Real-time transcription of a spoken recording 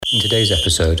In today's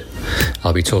episode,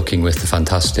 I'll be talking with the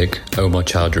fantastic Omar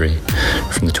Chowdhury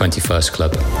from the 21st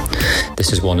Club.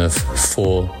 This is one of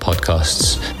 4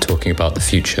 podcasts talking about the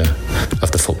future of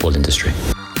the football industry.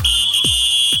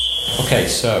 Okay,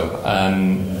 so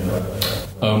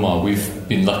Omar, we've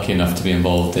been lucky enough to be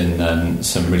involved in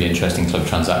some really interesting club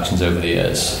transactions over the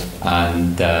years,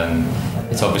 and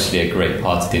it's obviously a great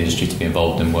part of the industry to be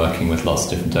involved in, working with lots of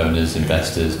different owners,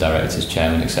 investors, directors,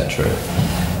 chairmen, etc.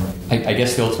 I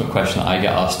guess the ultimate question that I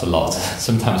get asked a lot,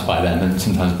 sometimes by them and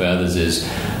sometimes by others, is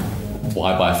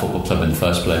why buy a football club in the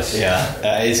first place?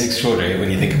 Yeah, it's extraordinary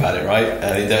when you think about it, right?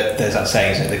 There's that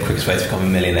saying, isn't it? The quickest way to become a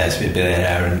millionaire is to be a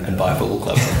billionaire and buy a football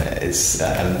club. It's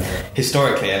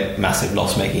historically a massive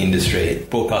loss-making industry.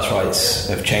 Broadcast rights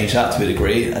have changed that to a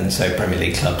degree, and so Premier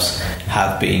League clubs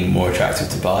have been more attractive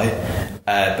to buy.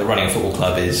 But running a football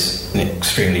club is an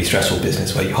extremely stressful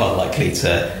business where you are likely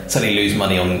to suddenly lose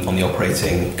money on the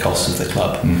operating costs of the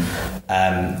club.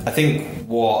 I think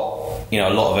what a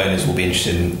lot of owners will be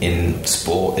interested in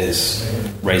sport is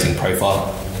raising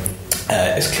profile.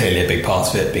 It's clearly a big part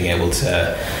of it. Being able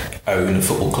to own a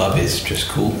football club is just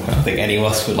cool. I think any of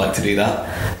us would like to do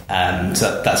that.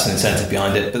 So that's an incentive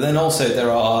behind it. But then also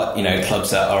there are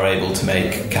clubs that are able to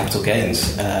make capital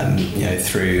gains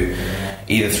through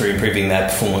improving their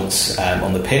performance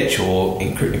on the pitch, or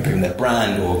improving their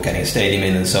brand, or getting a stadium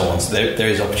in, and so on. So there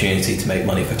is opportunity to make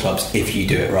money for clubs if you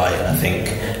do it right. And I think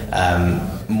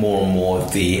more and more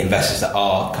of the investors that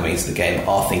are coming into the game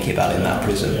are thinking about it in that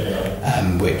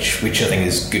prism, which I think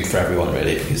is good for everyone,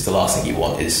 really, because the last thing you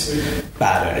want is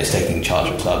bad owners taking charge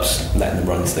of clubs, letting them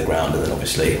run into the ground, and then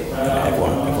obviously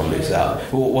everyone loses out.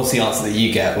 What's the answer that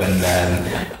you get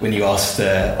when you ask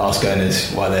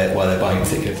owners why they're buying a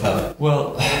particular club?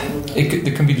 Well,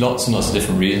 there can be lots and lots of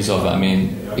different reasons of it. I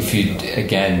mean, if you,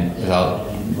 again, without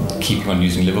keeping on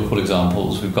using Liverpool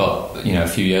examples, we've got a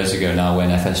few years ago now, when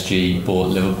FSG bought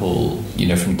Liverpool,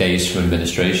 from days from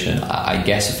administration, I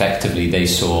guess effectively they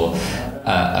saw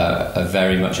a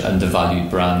very much undervalued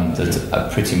brand at a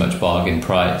pretty much bargain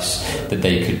price, that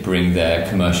they could bring their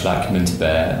commercial acumen to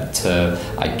bear to,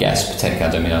 I guess,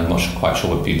 potentially, I'm not quite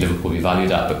sure what Liverpool will be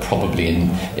valued at, but probably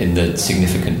in the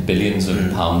significant billions of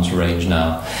pounds range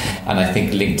now. And I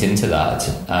think linked into that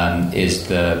is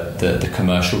the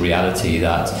commercial reality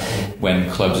that when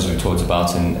clubs, as we've talked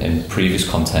about in previous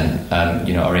content,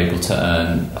 are able to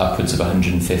earn upwards of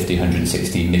 150,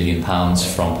 160 million pounds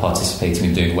from participating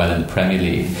and doing well in the Premier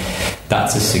League,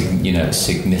 that's a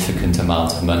significant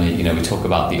amount of money. We talk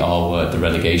about the R word, the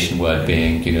relegation word,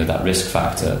 being that risk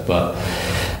factor, but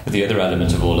the other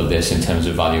element of all of this in terms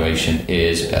of valuation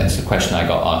is, it's a question I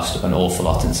got asked an awful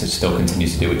lot, and still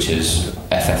continues to do, which is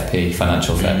FFP,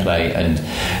 financial fair play, and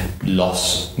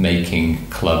loss-making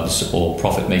clubs or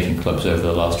profit-making clubs over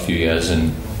the last few years.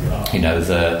 And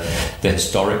the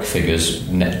historic figures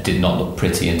did not look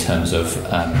pretty in terms of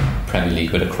Premier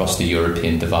League, but across the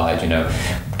European divide.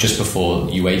 Just before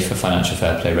UEFA financial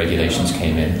fair play regulations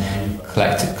came in,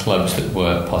 collective clubs that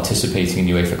were participating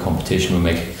in UEFA competition would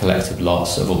make a collective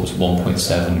loss of almost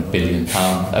 1.7 billion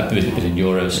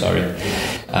euros.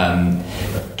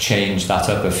 Changed that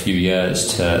up a few years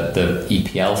to the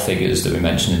EPL figures that we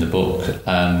mentioned in the book,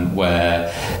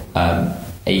 where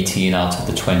 18 out of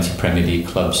the 20 Premier League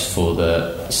clubs for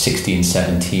the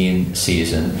 16-17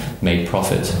 season made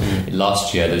profit.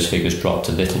 Last year those figures dropped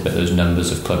a little bit, those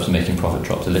numbers of clubs making profit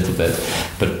dropped a little bit,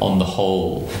 but on the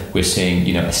whole we're seeing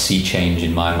a sea change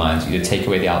in my mind. Take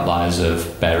away the outliers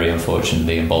of Bury,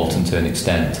 unfortunately, and Bolton to an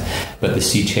extent, but the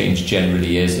sea change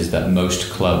generally is that most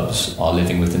clubs are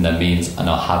living within their means, and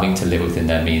are having to live within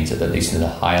their means at least at a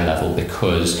higher level,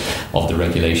 because of the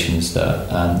regulations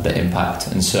that impact.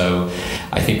 And so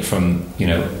I think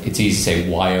it's easy to say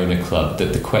why own a club,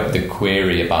 that the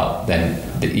query about then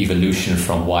the evolution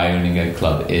from why owning a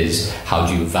club is how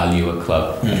do you value a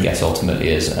club, I guess ultimately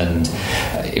is. And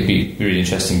it'd be really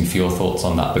interesting for your thoughts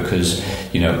on that, because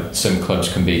some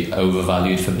clubs can be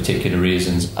overvalued for particular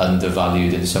reasons,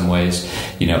 undervalued in some ways.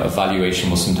 A valuation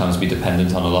will sometimes be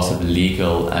dependent on a lot of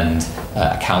legal and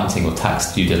accounting or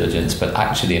tax due diligence, but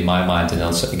actually in my mind, and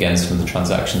also again some of the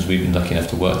transactions we've been lucky enough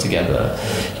to work together,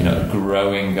 a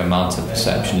growing amount of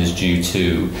perception is due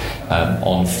to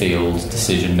on-field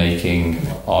decision making,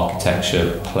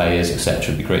 architecture, players, etc.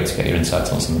 It'd be great to get your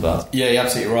insights on some of that. Yeah, you're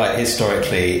absolutely right.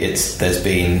 Historically, there's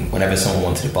been, whenever someone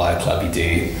wanted to buy a club, you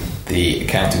do the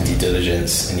accounting due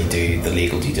diligence and you do the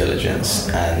legal due diligence,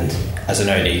 and as an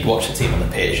owner you'd watch the team on the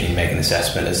pitch and you make an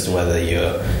assessment as to whether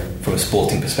from a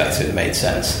sporting perspective it made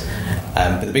sense.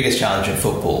 But the biggest challenge in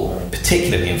football,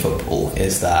 particularly in football,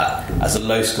 is that as a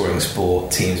low-scoring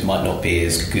sport, teams might not be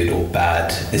as good or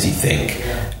bad as you think.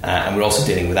 And we're also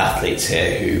dealing with athletes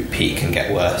here who peak and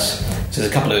get worse. So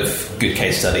there's a couple of good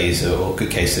case studies or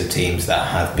good cases of teams that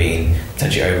have been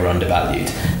potentially over or undervalued.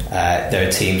 There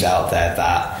are teams out there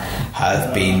that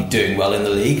have been doing well in the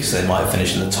league, so they might have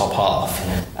finished in the top half,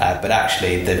 but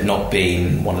actually they've not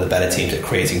been one of the better teams at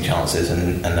creating chances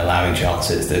and allowing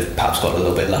chances. They've perhaps got a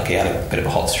little bit lucky, had a bit of a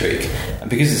hot streak, and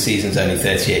because the season's only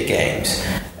 38 games,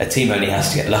 a team only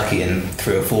has to get lucky in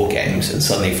 3 or 4 games, and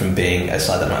suddenly from being a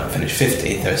side that might finish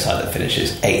 15th, they're a side that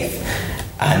finishes 8th.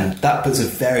 And that puts a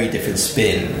very different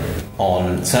spin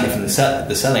on, certainly from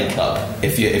the selling club.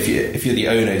 If you're the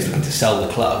owner who's looking to sell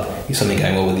the club, you're suddenly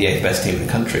going, well, we're the 8th best team in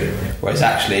the country. Whereas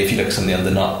actually, if you look at some of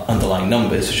the underlying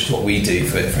numbers, which is what we do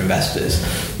for investors,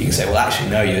 you can say, well, actually,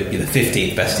 no, you're the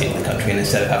 15th best team in the country, and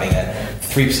instead of having a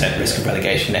 3% risk of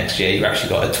relegation next year, you've actually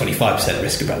got a 25%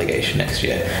 risk of relegation next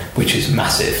year, which is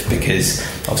massive, because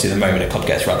obviously the moment a club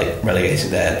gets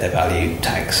relegated, their value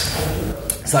tanks.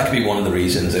 So that could be one of the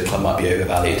reasons a club might be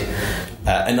overvalued.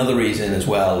 Another reason as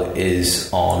well is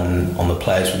on the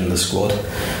players within the squad.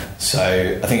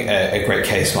 So I think a great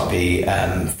case might be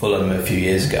Fulham a few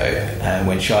years ago,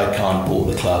 when Shahid Khan bought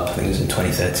the club. I think it was in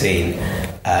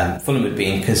 2013. Fulham had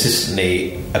been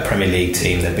consistently a Premier League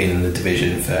team. They'd been in the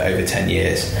division for over 10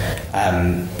 years,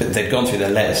 but they'd gone through their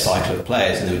latest cycle of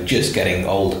players, and they were just getting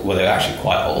old. Well, they were actually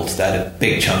quite old. They had a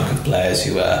big chunk of players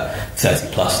who were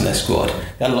 30 plus in their squad.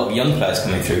 They had a lot of young players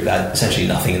coming through, but had essentially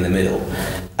nothing in the middle.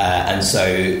 And so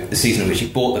the season in which he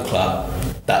bought the club,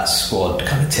 that squad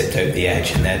kind of tipped over the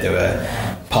edge, and there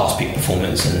were past peak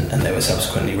performance, and they were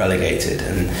subsequently relegated.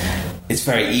 And it's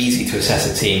very easy to assess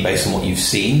a team based on what you've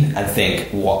seen and think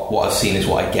what I've seen is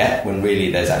what I get, when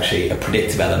really there's actually a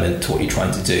predictive element to what you're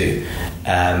trying to do,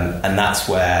 and that's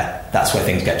where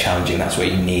things get challenging. That's where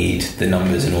you need the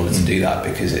numbers in order to do that,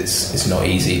 because it's not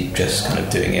easy just kind of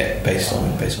doing it based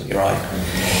on your eye.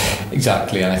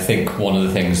 Exactly, and I think one of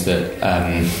the things that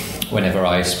whenever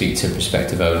I speak to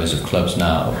prospective owners of clubs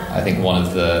now, I think one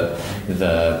of the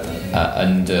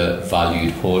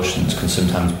undervalued portions can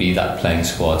sometimes be that playing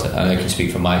squad. And I can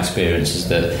speak from my experience is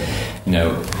that,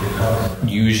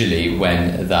 usually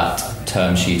when that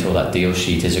term sheet or that deal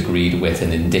sheet is agreed with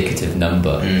an indicative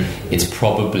number, it's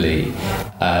probably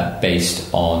based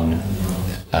on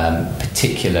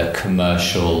particular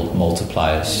commercial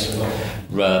multipliers,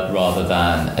 rather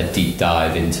than a deep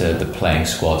dive into the playing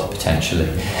squad potentially.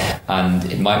 And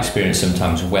in my experience,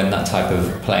 sometimes when that type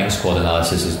of playing squad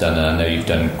analysis is done, and I know you've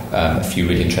done a few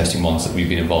really interesting ones that we've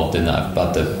been involved in, that I've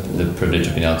had the privilege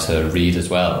of being able to read as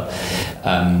well,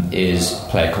 is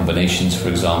player combinations, for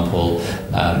example,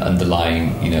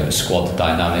 underlying squad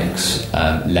dynamics,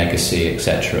 legacy,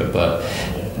 etc. But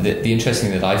the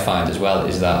interesting thing that I find as well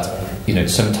is that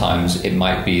sometimes it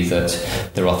might be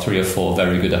that there are 3 or 4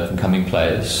 very good up-and-coming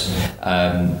players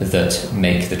that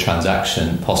make the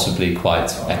transaction possibly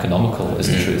quite economical, is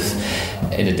the truth.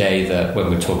 In a day that, when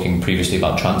we were talking previously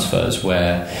about transfers,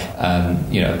 where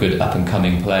a good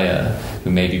up-and-coming player who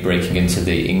may be breaking into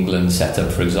the England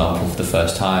setup, for example, for the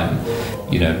first time,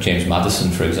 James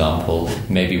Maddison, for example,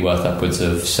 may be worth upwards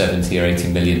of 70 or 80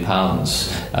 million pounds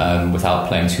without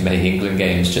playing too many England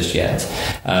games just yet.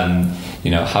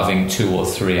 Having 2 or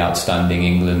 3 outstanding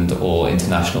England or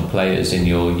international players in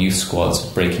your youth squads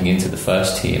breaking into the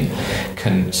first team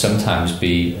can sometimes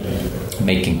be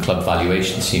making club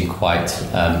valuation seem quite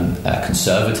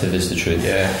conservative, is the truth.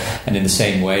 Yeah. And in the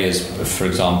same way as, for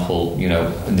example,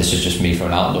 and this is just me from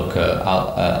an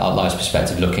outlier's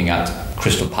perspective, looking at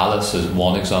Crystal Palace as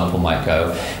one example might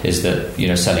go, is that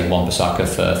selling Wan-Bissaka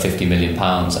for £50 million,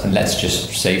 and let's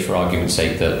just say for argument's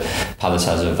sake that Palace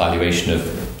has a valuation of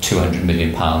 £200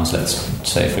 million, let's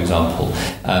say, for example.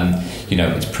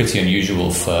 It's pretty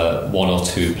unusual for 1 or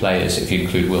 2 players, if you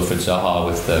include Wilfred Zaha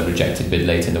with the rejected bid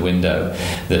late in the window,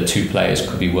 that 2 players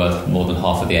could be worth more than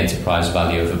half of the enterprise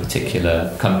value of a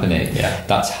particular company. Yeah.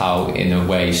 That's how, in a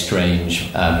way,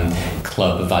 strange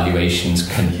club valuations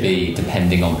can be,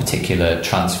 depending on particular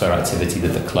transfer activity that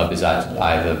the club is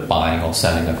either buying or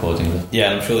selling accordingly.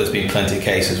 Yeah, I'm sure there's been plenty of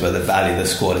cases where the value of the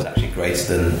squad is actually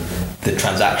greater than the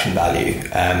transaction value,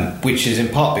 which is in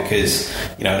part because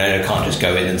an owner can't just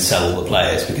go in and sell all the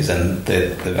players, because then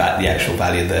the actual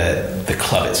value of the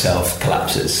club itself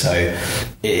collapses. So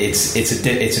it's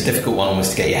a difficult one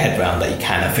almost to get your head around, that you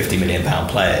can have £50 million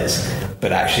players,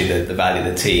 but actually the value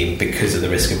of the team, because of the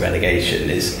risk of relegation,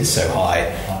 is so high,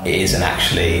 it isn't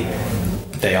actually,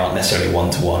 they aren't necessarily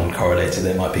one-to-one correlated.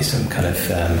 There might be some kind of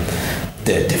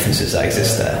differences that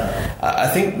exist there. I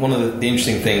think one of the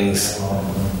interesting things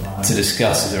to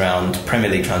discuss is around Premier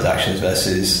League transactions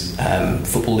versus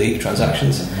Football League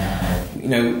transactions. You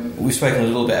know, we've spoken a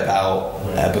little bit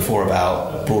about before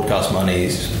about broadcast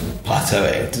monies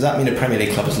plateauing. Does that mean a Premier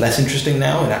League club is less interesting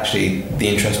now, and actually the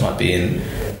interest might be in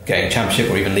getting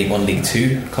Championship or even League One, League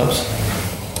Two clubs?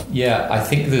 Yeah, I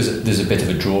think there's a bit of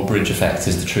a drawbridge effect,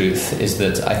 is the truth, is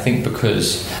that I think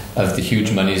because of the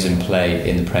huge monies in play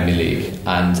in the Premier League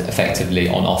and effectively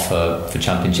on offer for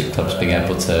Championship clubs being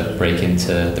able to break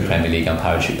into the Premier League and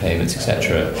parachute payments,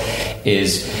 etc.,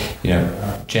 is, you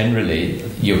know, generally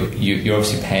you're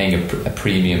obviously paying a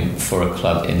premium for a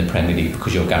club in the Premier League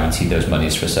because you're guaranteed those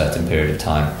monies for a certain period of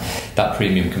time. That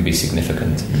premium can be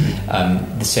significant.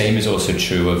 The same is also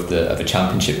true of a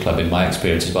Championship club in my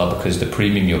experience as well, because the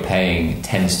premium you're paying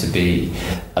tends to be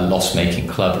a loss-making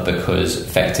club because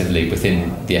effectively within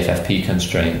the FFP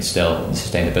constraints, still the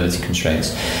sustainability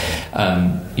constraints,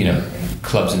 you know,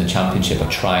 clubs in the Championship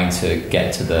are trying to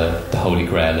get to the holy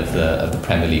grail of the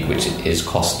Premier League, which is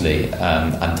costly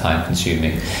and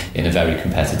time-consuming in a very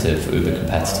competitive,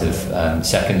 uber-competitive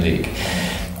second league.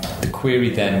 The query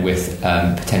then with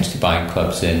potentially buying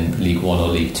clubs in League One or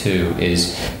League Two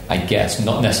is, I guess,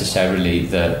 not necessarily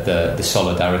the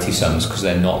solidarity sums, because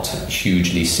they're not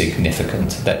hugely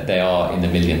significant. That they are in the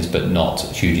millions, but not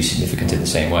hugely significant in the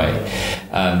same way.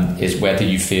 Is whether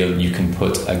you feel you can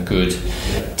put a good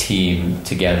team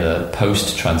together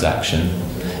post-transaction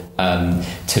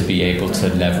to be able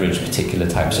to leverage particular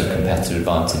types of competitive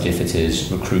advantage, if it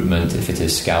is recruitment, if it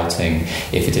is scouting,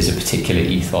 if it is a particular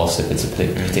ethos, if it's a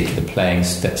particular playing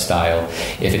style,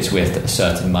 if it's with a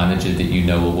certain manager that you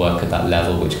know will work at that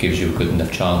level, which gives you a good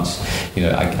enough chance. You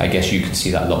know, I guess you can see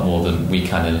that a lot more than we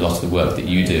can in a lot of the work that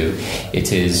you do.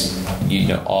 It is, you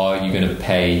know, are you going to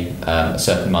pay a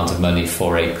certain amount of money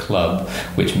for a club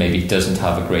which maybe doesn't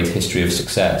have a great history of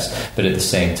success, but at the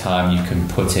same time you can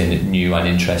put in new and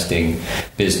interesting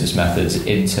business methods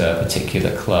into a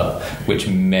particular club which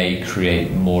may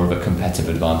create more of a competitive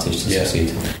advantage to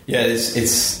succeed. Yeah,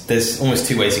 there's almost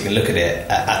two ways you can look at it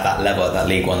at that level, at that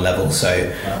League One level.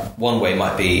 So one way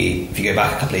might be, if you go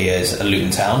back a couple of years, at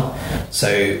Luton Town.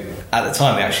 So at the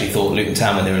time we actually thought Luton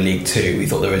Town, when they were in League Two, we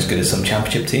thought they were as good as some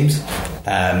Championship teams,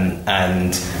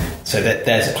 and so that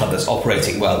there's a club that's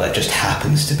operating well that just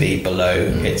happens to be below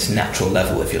its natural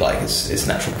level, if you like, its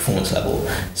natural performance level.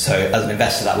 So as an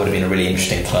investor, that would have been a really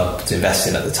interesting club to invest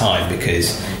in at the time,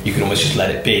 because you could almost just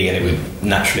let it be and it would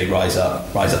naturally rise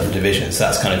up the division. So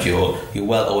that's kind of your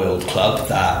well-oiled club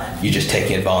that you're just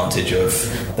taking advantage of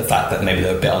the fact that maybe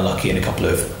they're a bit unlucky in a couple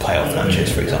of playoff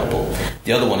matches, for example.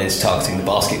 The other one is targeting the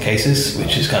basket cases,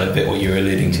 which is kind of a bit what you're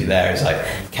alluding to there. Is like,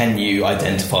 can you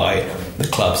identify the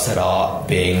clubs that are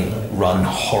being run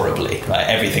horribly, like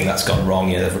everything that's gone wrong?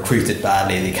 You know, they've recruited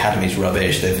badly, the academy's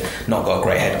rubbish, they've not got a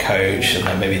great head coach, and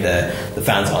then maybe the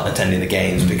fans aren't attending the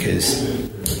games because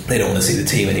they don't want to see the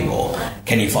team anymore.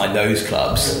 Can you find those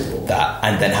clubs that,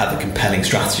 and then have a compelling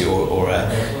strategy or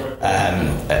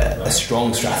a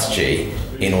strong strategy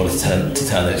in order to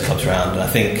turn those clubs around? And I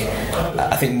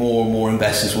think more and more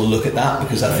investors will look at that,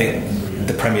 because I think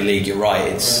the Premier League, you're right,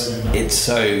 it's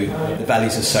so, the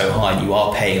values are so high, and you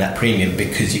are paying that premium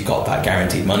because you've got that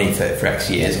guaranteed money for X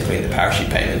years, including the parachute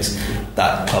payments.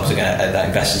 That that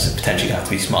investors are potentially going to have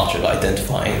to be smarter at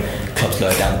identifying clubs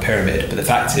lower down the pyramid. But the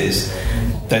fact is,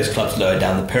 those clubs lower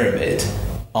down the pyramid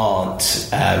aren't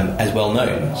as well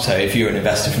known. So if you're an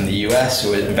investor from the US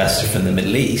or an investor from the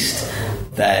Middle East,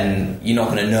 then you're not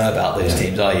going to know about those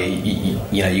teams, are you?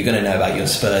 You know, you're going to know about your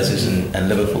Spurses and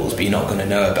Liverpools, but you're not going to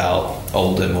know about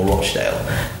Oldham or Rochdale.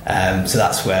 So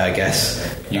that's where I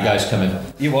guess you guys come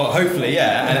in. Well, hopefully,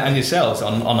 yeah, and yourselves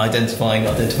on identifying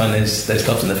those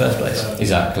clubs in the first place.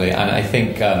 Exactly, and I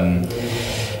think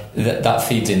that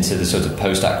feeds into the sort of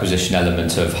post-acquisition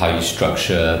element of how you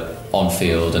structure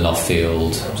on-field and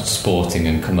off-field sporting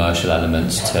and commercial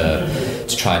elements to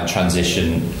try and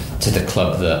transition to the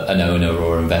club that an owner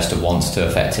or investor wants to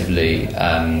effectively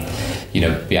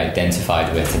be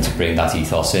identified with, and to bring that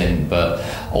ethos in. But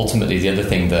ultimately, the other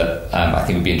thing that I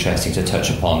think would be interesting to touch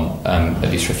upon,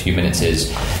 at least for a few minutes,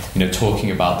 is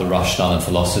talking about the rationale and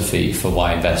philosophy for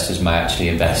why investors may actually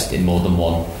invest in more than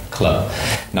one club.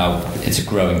 Now, it's a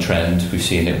growing trend. We've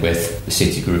seen it with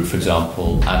Citigroup, for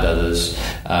example, and others.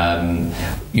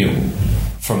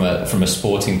 From a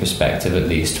sporting perspective, at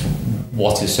least,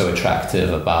 what is so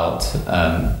attractive about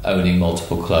owning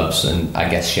multiple clubs, and I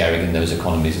guess sharing in those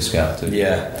economies of scale too?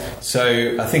 Yeah,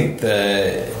 so I think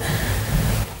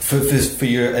for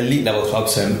your elite level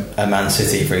clubs, so Man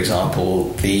City, for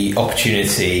example, the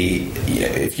opportunity,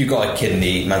 if you've got a kid in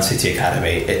the Man City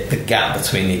academy, the gap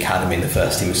between the academy and the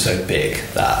first team is so big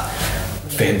that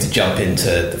for him to jump into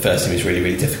the first team is really,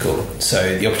 really difficult.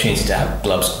 So the opportunity to have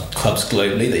clubs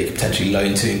globally that you can potentially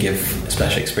loan to and give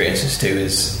special experiences to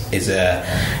is a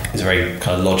very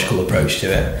kind of logical approach to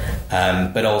it.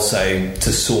 But also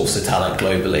to source the talent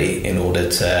globally in order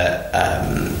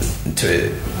to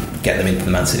get them into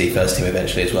the Man City first team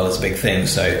eventually as well is a big thing.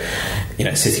 So,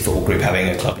 City Football Group having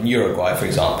a club in Uruguay, for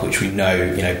example, which we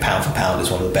know, pound for pound is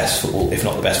one of the best football, if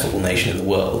not the best football nation in the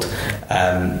world.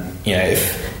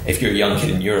 If you're a young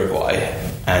kid in Uruguay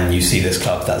and you see this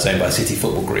club that's owned by City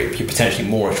Football Group, you're potentially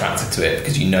more attracted to it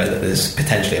because you know that there's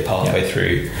potentially a pathway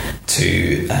through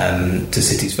to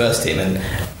City's first team.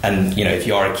 And if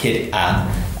you are a kid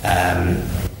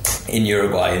in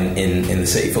Uruguay in the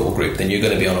City Football Group, then you're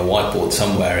going to be on a whiteboard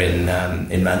somewhere in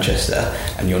Manchester,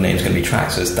 and your name's going to be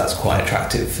tracked. So that's quite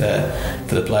attractive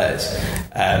for the players.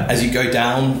 As you go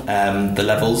down the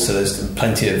levels, so there's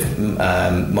plenty of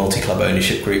multi-club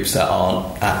ownership groups that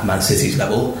aren't at Man City's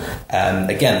level.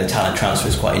 Again, the talent transfer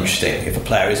is quite interesting. If a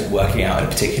player isn't working out in a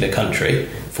particular country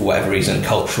for whatever reason,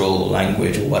 cultural or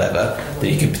language or whatever,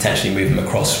 then you can potentially move them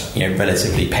across,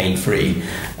 relatively pain-free.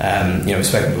 We've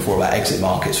spoken before about exit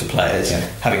markets for players.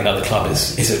 Having another club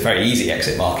is a very easy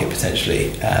exit market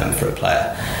potentially for a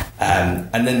player.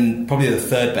 And then probably the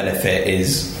third benefit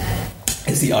is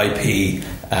the IP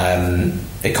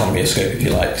economy of scope, if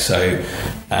you like. So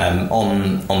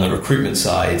on the recruitment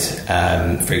side,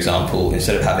 for example,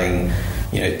 instead of having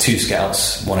 2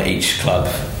 scouts, one at each club,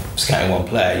 scouting one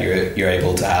player, you're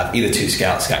able to have either 2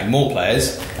 scouts scouting more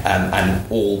players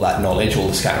and all that knowledge, all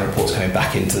the scouting reports coming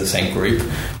back into the same group,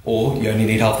 or you only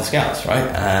need half the scouts, right?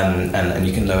 And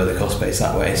you can lower the cost base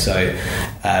that way. So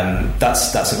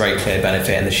that's a very clear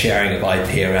benefit. And the sharing of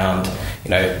IP around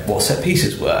what set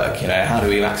pieces work, how do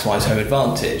we maximise home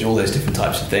advantage, all those different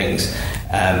types of things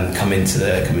come into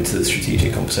the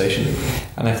strategic conversation.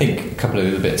 And I think a couple of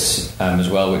other bits as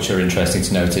well which are interesting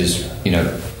to note is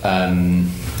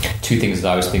 2 things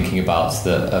that I was thinking about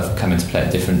that have come into play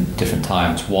at different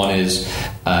times. One is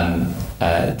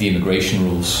the immigration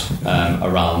rules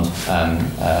around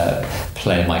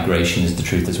player migration is the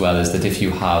truth as well, is that if you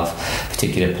have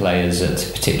particular players at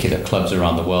particular clubs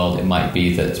around the world, it might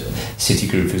be that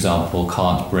Citigroup, for example,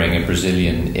 can't bring a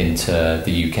Brazilian into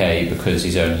the UK because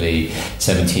he's only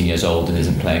 17 years old and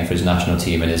isn't playing for his national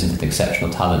team and isn't an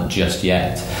exceptional talent just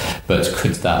yet. But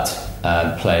could that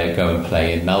player go and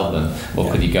play in Melbourne,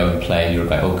 or could he go and play in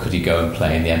Uruguay, or could he go and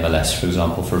play in the MLS, for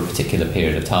example, for a particular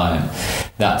period of time?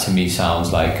 That to me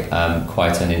sounds like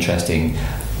quite an interesting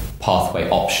pathway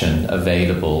option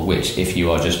available, which if you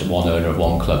are just one owner of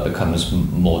one club becomes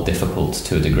more difficult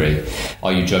to a degree.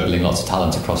 Are you juggling lots of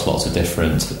talent across lots of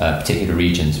different particular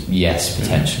regions? Yes,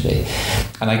 potentially.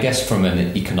 And I guess from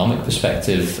an economic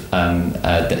perspective,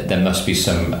 there must be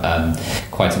some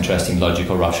quite interesting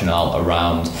logical rationale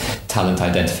around talent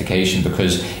identification,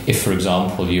 because if, for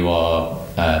example, you are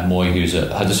Moy, who's at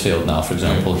Huddersfield now, for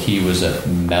example, he was at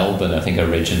Melbourne, I think,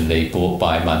 originally, bought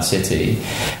by Man City.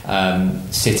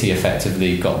 City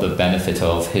effectively got the benefit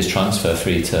of his transfer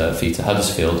fee to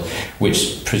Huddersfield,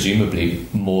 which presumably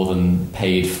more than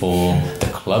paid for the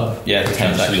club,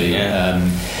 potentially.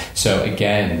 So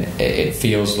again, it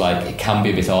feels like it can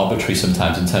be a bit arbitrary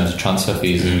sometimes in terms of transfer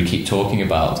fees, as we keep talking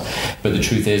about. But the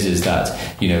truth is that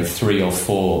 3 or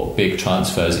 4 big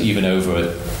transfers, even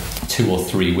over 2 or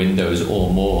 3 windows or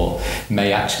more,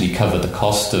 may actually cover the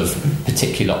cost of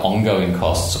particular ongoing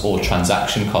costs or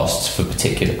transaction costs for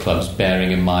particular clubs,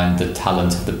 bearing in mind the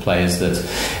talent of the players that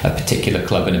a particular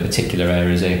club in a particular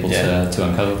area is able to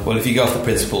uncover. Well, if you go off the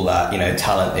principle that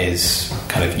talent is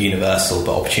kind of universal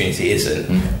but opportunity isn't,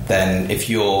 then if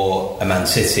you're a Man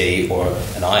City or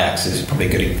an Ajax, is probably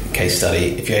a good case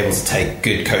study, if you're able to take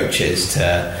good coaches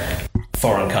to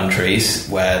foreign countries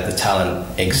where the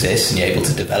talent exists and you're able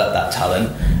to develop that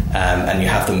talent and you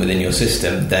have them within your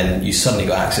system, then you suddenly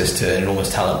got access to an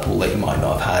enormous talent pool that you might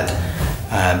not have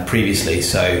had previously.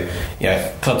 So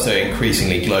clubs are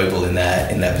increasingly global in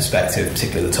their perspective,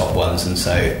 particularly the top ones, and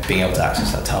so being able to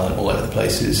access that talent all over the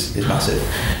place is massive.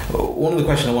 One of the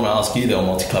questions I want to ask you though on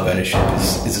multi-club ownership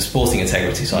is the sporting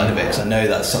integrity side of it, because I know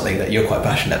that's something that you're quite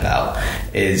passionate about.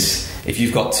 Is if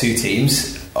you've got 2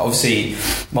 teams, obviously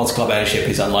multi-club ownership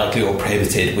is unlikely or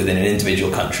prohibited within an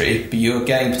individual country, but you're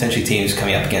getting potentially teams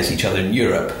coming up against each other in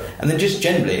Europe, and then just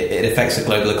generally it affects the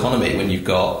global economy when you've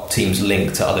got teams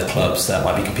linked to other clubs that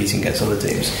might be competing against other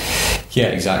teams. Yeah,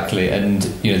 exactly. And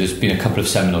there's been a couple of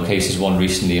seminal cases, one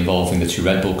recently involving the 2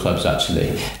 Red Bull clubs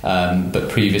actually, but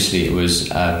previously it was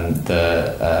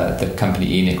the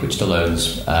company ENIC, which still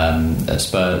owns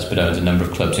Spurs, but owns a number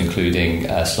of clubs including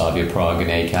Slavia Prague and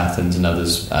AEK Athens and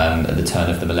others at the turn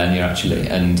of the millennia actually.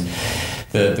 And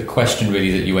the question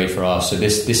really that UEFA asked, so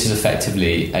this is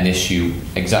effectively an issue,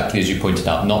 exactly as you pointed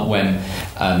out, not when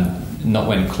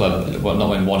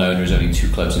one owner is owning two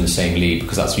clubs in the same league,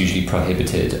 because that's usually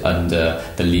prohibited under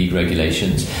the league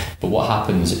regulations. But what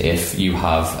happens if you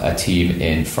have a team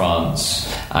in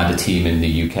France and a team in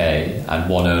the UK, and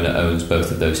one owner owns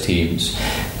both of those teams?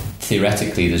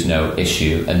 Theoretically, there's no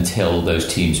issue until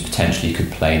those teams potentially could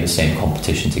play in the same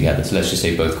competition together. So let's just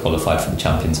say both qualified for the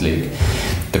Champions League.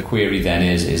 The query then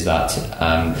is that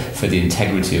for the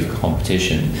integrity of the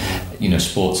competition,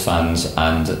 sports fans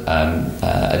and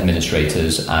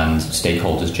administrators and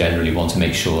stakeholders generally want to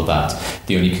make sure that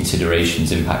the only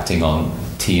considerations impacting on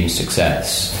team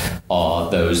success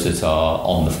are those that are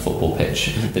on the football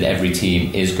pitch, that every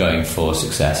team is going for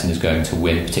success and is going to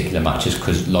win particular matches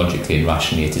because logically and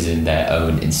rationally it is in their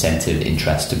own incentive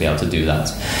interest to be able to do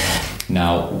that.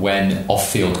 Now, when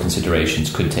off-field considerations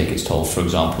could take its toll, for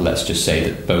example, let's just say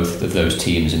that both of those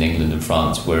teams in England and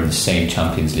France were in the same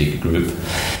Champions League group.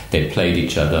 They played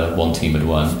each other, one team had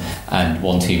won, and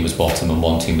one team was bottom and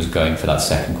one team was going for that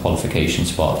second qualification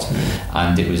spot.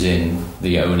 And it was in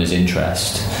the owner's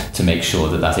interest to make sure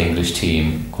that English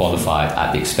team qualified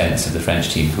at the expense of the French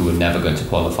team, who were never going to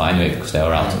qualify anyway because they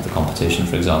were out of the competition,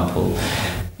 for example.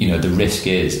 The risk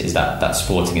is that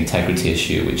sporting integrity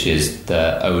issue, which is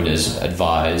the owners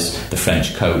advise the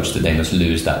French coach that they must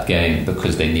lose that game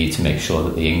because they need to make sure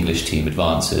that the English team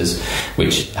advances,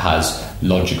 which has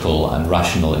logical and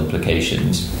rational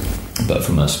implications, but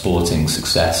from a sporting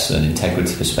success and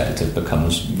integrity perspective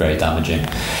becomes very damaging.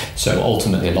 So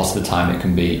ultimately, a lot of the time it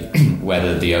can be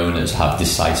whether the owners have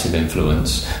decisive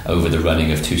influence over the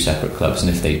running of two separate clubs, and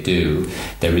if they do,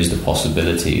 there is the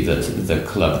possibility that the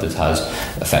club that has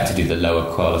effectively the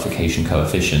lower qualification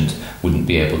coefficient wouldn't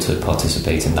be able to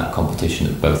participate in that competition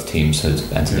that both teams had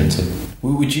entered into.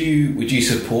 Would you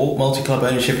support multi-club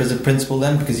ownership as a principle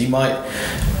then? Because you might,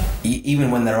 even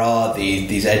when there are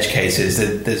these edge cases,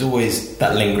 there's always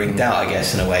that lingering doubt, I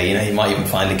guess, in a way. You might even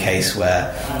find a case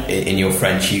where, in your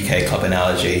French-UK club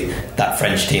analogy, that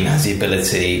French team has the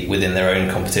ability within their own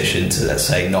competition to, let's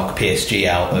say, knock PSG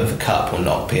out of a cup or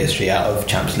knock PSG out of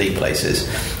Champions League places.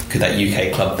 Could that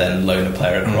UK club then loan a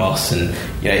player across? And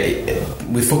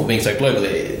with football being so global,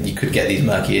 you could get these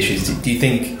murky issues. Do you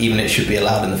think even it should be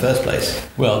allowed in the first place?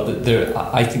 Well,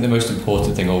 I think the most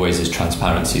important thing always is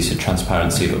transparency. So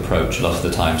transparency of approach a lot of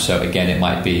the time. So again, it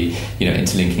might be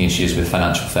interlinking issues with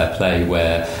financial fair play,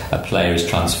 where a player is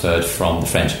transferred from the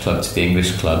French club to the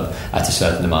English club at a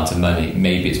certain amount of money.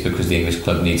 Maybe it's because the English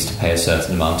club needs to pay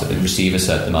receive a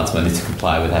certain amount of money to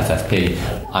comply with FFP,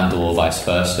 and or vice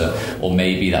versa. Or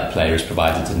maybe that player is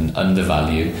provided an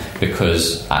undervalue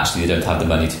because actually they don't have the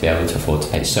money to be able to afford to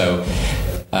pay. So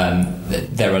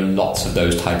there are lots of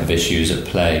those type of issues at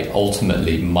play.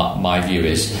 Ultimately, my view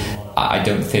is I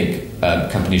don't think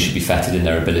companies should be fettered in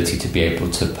their ability to be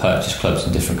able to purchase clubs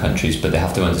in different countries, but they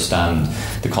have to understand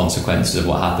the consequences of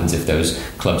what happens if those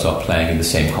clubs are playing in the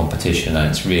same competition. And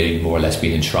it's really more or less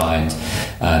been enshrined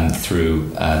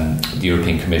through the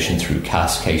European Commission, through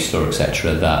CAS, case law,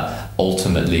 etc., that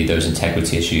ultimately those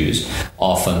integrity issues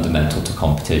are fundamental to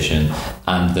competition,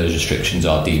 and those restrictions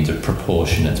are deemed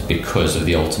proportionate because of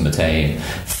the ultimate aim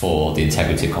for the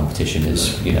integrity of competition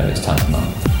is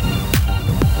tantamount.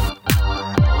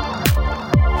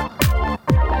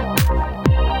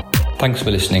 Thanks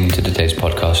for listening to today's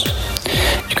podcast.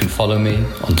 You can follow me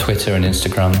on Twitter and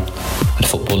Instagram at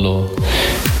Football Law,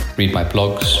 read my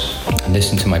blogs, and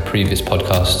listen to my previous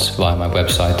podcasts via my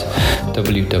website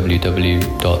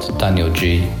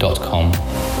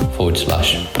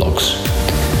www.danielg.com/blogs.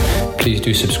 Please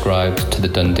do subscribe to the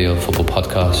Done Deal Football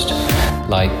Podcast.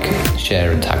 Like,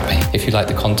 share and tag me. If you like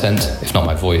the content, if not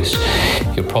my voice,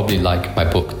 you'll probably like my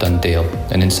book Done Deal,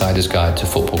 an insider's guide to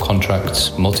football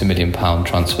contracts, multi-million-pound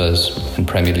transfers and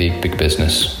Premier League big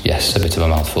business. Yes, a bit of a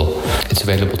mouthful. It's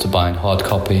available to buy in hard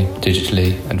copy,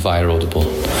 digitally and via Audible.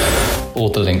 All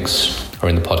the links are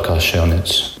in the podcast show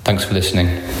notes. Thanks for listening,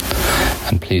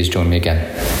 and please join me again.